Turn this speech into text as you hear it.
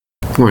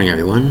morning,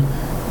 everyone.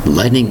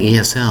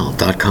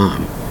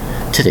 LightningESL.com.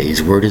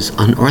 Today's word is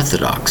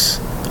unorthodox.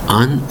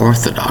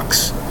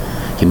 Unorthodox.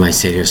 You might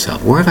say to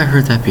yourself, where have I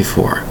heard that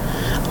before?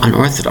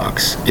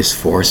 Unorthodox is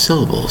 4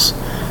 syllables,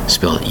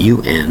 spelled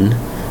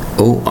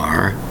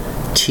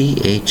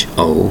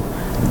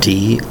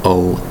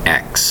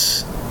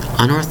UNORTHODOX.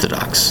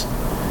 Unorthodox.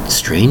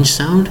 Strange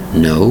sound?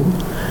 No.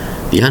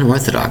 The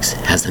unorthodox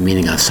has the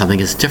meaning of something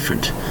is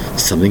different,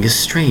 something is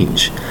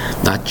strange,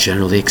 not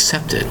generally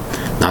accepted,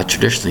 not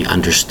traditionally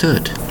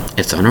understood.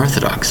 It's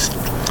unorthodox.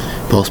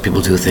 Most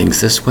people do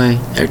things this way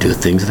or do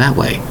things that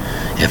way.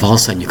 If all of a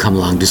sudden you come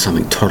along and do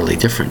something totally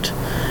different,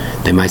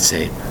 they might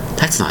say,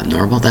 that's not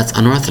normal, that's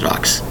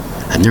unorthodox.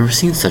 I've never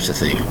seen such a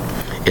thing.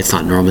 It's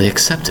not normally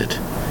accepted.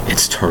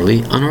 It's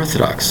totally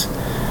unorthodox.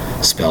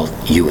 Spelled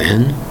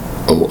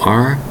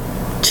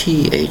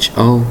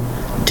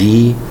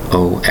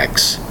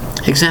UNORTHODOX.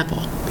 Example.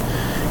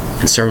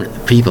 And certain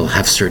people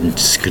have certain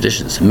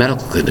conditions,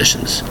 medical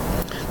conditions.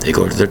 They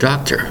go to their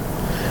doctor,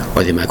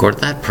 or they might go to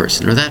that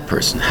person or that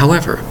person.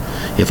 However,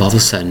 if all of a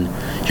sudden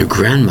your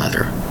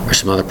grandmother or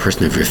some other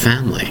person of your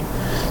family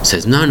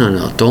says, no,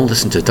 don't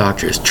listen to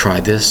doctors, try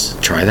this,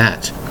 try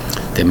that,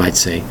 they might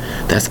say,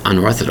 that's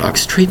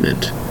unorthodox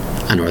treatment,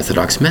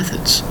 unorthodox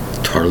methods,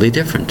 totally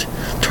different,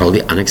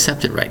 totally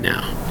unaccepted right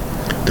now.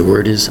 The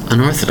word is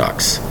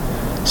unorthodox,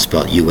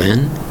 spelled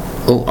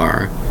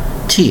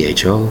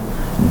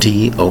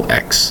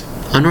UNORTHODOX.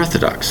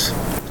 Unorthodox.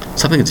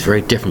 Something that's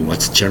very different from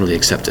what's generally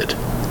accepted.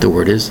 The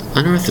word is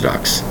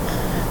unorthodox.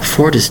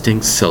 4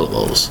 distinct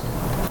syllables.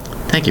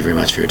 Thank you very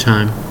much for your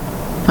time.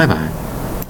 Bye-bye.